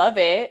 and I love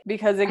it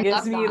because it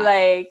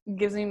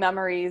gives me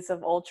memories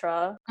of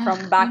Ultra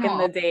from back in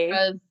the day.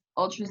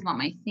 Ultra's not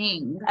my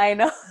thing. I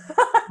know.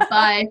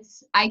 But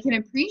I can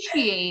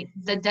appreciate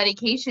the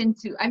dedication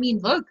to, I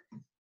mean, look,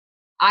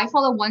 I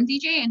follow one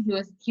DJ, and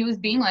he was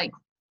being like,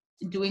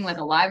 doing like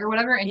a live or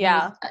whatever, and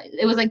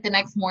it was like the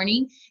next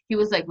morning, he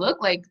was like,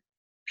 look, like,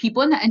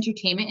 people in the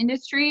entertainment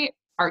industry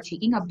are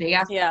taking a big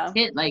ass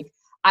hit. Like,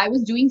 I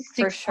was doing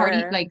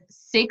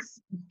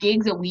 6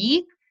 gigs a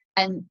week,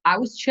 and I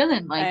was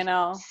chilling. Like, I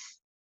know.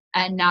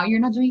 And now you're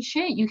not doing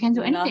shit. You can't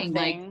do anything.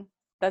 Like,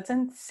 that's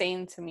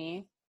insane to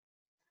me.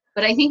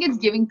 But I think it's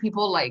giving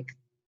people, like,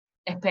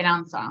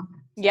 esperanza.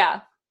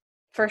 Yeah,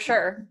 for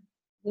sure.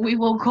 We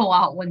will go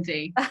out one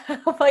day.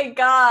 Oh my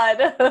God.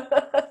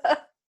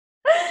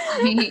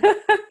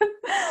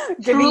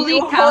 Truly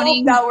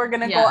counting that we're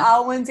gonna go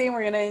out one day and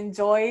we're gonna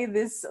enjoy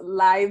this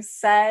live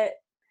set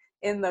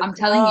in the club.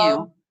 Telling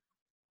you,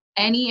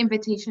 any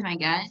invitation I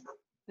get,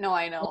 no,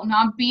 I know, will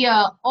not be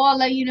I'll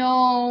let you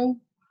know,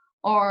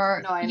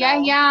 or I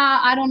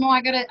don't know,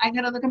 I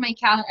gotta look at my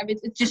calendar.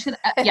 It's just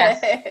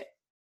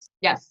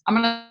yes, I'm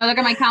gonna look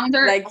at my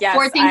calendar. Like, yes,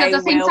 4 things at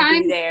the same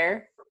time. Be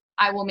there.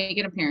 I will make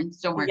an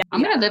appearance. Don't worry.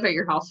 I'm gonna live at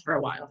your house for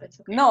a while. It's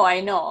okay. No,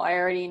 I know. I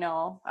already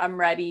know. I'm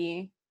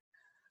ready.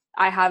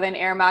 I have an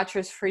air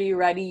mattress for you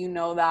ready. You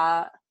know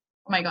that.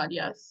 Oh my God,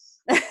 yes.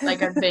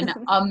 Like, I've been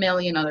a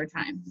million other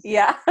times.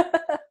 Yeah.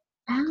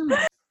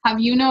 Have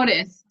you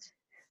noticed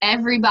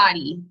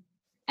everybody,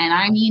 and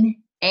I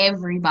mean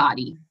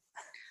everybody,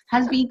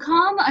 has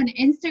become an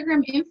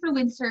Instagram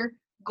influencer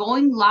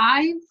going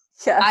live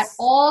at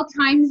all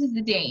times of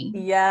the day?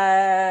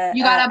 Yeah.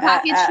 You got a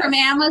package from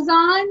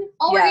Amazon?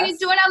 Oh, we're going to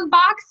do an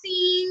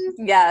unboxing.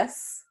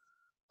 Yes.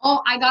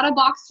 Oh, I got a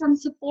box from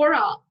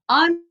Sephora.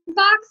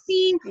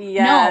 Unboxing.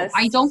 Yes. No,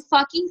 I don't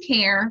fucking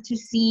care to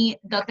see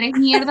the tres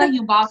mierda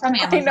you bought from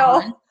Amazon. I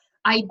know.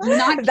 I do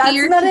not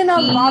care. That's not an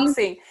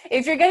unboxing.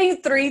 If you're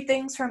getting 3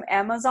 things from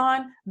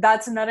Amazon,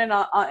 that's not an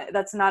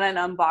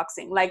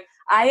unboxing. Like,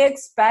 I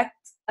expect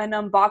an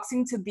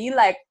unboxing to be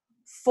like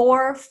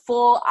 4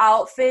 full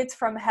outfits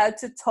from head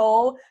to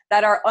toe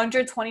that are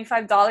under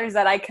 $25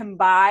 that I can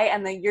buy,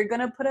 and then you're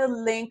gonna put a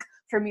link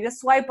for me to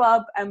swipe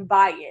up and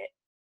buy it.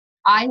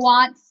 I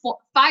want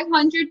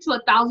 $500 to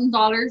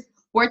 $1,000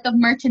 worth of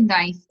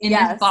merchandise in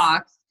this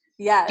box.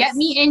 Yes. Get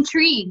me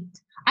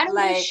intrigued. I don't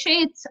give a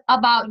shit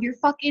about your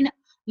fucking,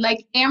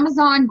 like,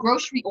 Amazon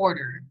grocery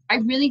order. I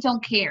really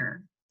don't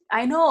care.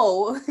 I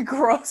know.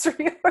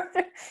 Grocery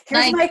order.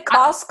 Here's my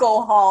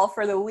Costco haul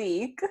for the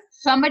week.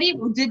 Somebody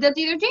did that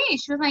the other day.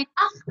 She was like,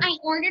 oh, I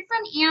ordered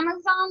from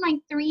Amazon like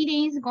 3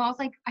 days ago. I was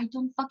like, I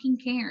don't fucking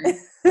care.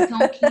 I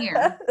don't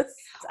care.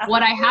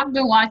 What I have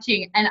been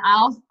watching, and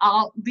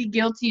I'll be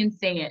guilty and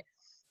say it,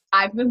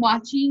 I've been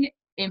watching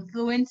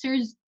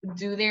influencers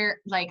do their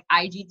like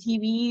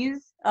IGTVs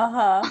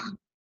Uh-huh.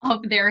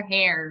 of their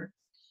hair.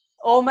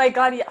 Oh my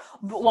God, yeah.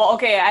 Well,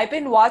 okay, I've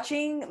been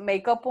watching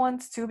makeup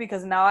ones too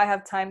because now I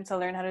have time to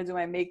learn how to do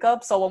my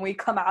makeup. So when we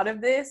come out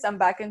of this, I'm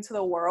back into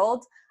the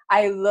world.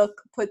 I look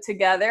put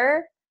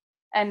together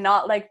and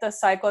not like the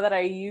psycho that I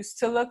used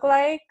to look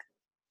like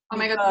Oh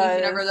my God, please,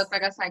 you never because look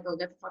like a psycho.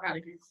 Get the fuck out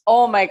of here.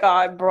 oh my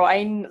God, bro,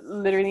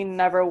 literally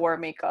never wore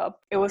makeup.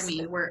 It I was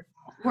mean,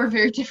 we're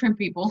very different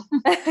people.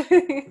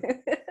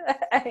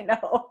 I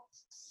know.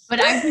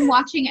 But I've been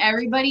watching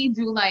everybody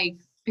do like,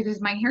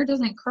 because my hair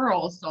doesn't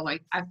curl, so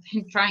like I've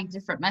been trying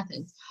different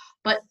methods.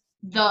 But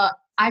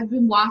I've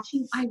been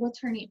watching, what's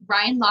her name?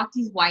 Ryan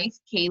Lochte's wife,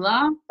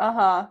 Kayla.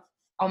 Uh-huh.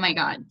 Oh my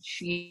God,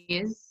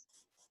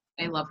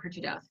 I love her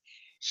to death.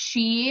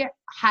 She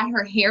had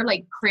her hair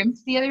like crimped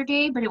the other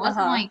day, but it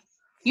wasn't Uh-huh. like,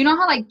 you know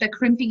how like the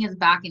crimping is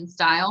back in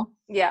style?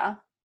 Yeah.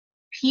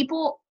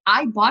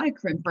 I bought a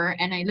crimper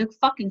and I look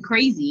fucking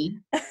crazy.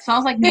 So I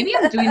was like, maybe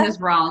I'm doing this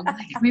wrong.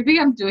 Like, maybe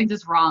I'm doing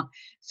this wrong.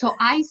 So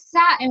I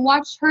sat and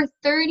watched her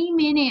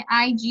 30-minute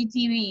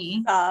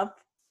IGTV Stop.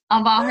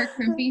 about her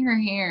crimping her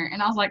hair.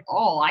 And I was like,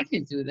 oh, I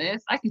could do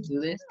this. I could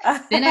do this.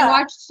 Then I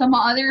watched some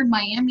other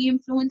Miami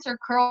influencer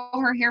curl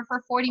her hair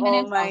for 40 Oh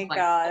minutes. I was my like,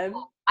 God.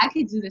 oh, I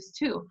could do this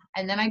too.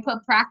 And then I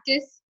put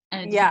practice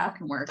and it doesn't Yeah.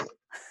 fucking work.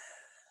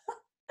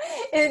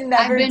 It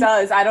never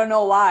does. I don't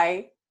know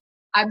why.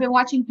 I've been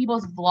watching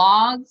people's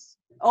vlogs.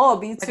 Oh,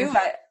 me Like too.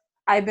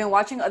 I've been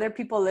watching other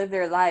people live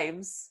their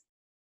lives.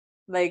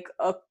 Like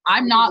a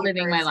I'm not crazy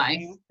living my life,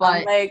 person. I'm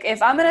but like,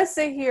 if I'm gonna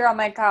sit here on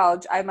my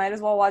couch, I might as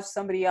well watch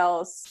somebody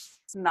else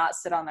not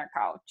sit on their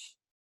couch.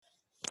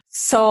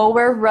 So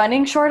we're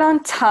running short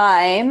on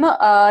time.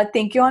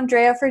 Thank you,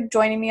 Andrea, for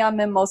joining me on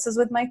Mimosas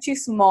with My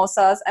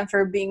Chismosas and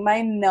for being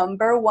my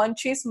number one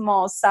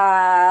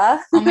chismosa.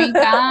 oh my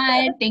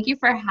God, thank you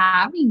for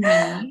having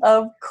me.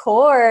 Of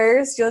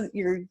course,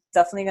 you're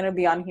definitely gonna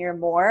be on here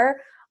more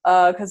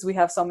because we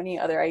have so many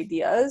other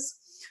ideas.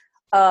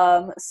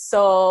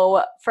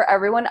 So for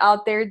everyone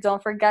out there,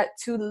 don't forget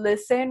to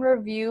listen,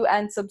 review,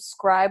 and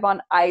subscribe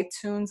on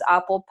iTunes,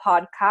 Apple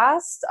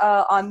Podcasts,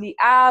 on the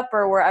app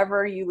or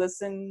wherever you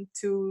listen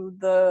to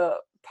the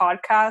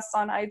podcast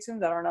on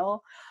iTunes. I don't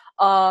know.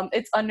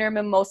 It's under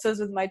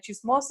Mimosas with My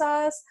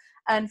Chismosas,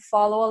 and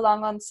follow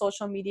along on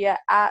social media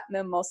at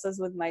Mimosas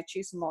with My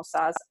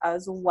Chismosas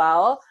as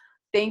well.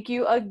 Thank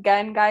you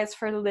again, guys,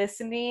 for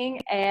listening,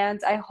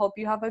 and I hope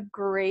you have a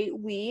great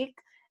week.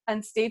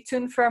 And stay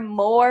tuned for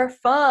more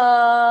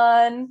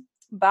fun.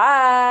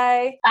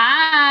 Bye.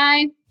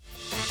 Bye.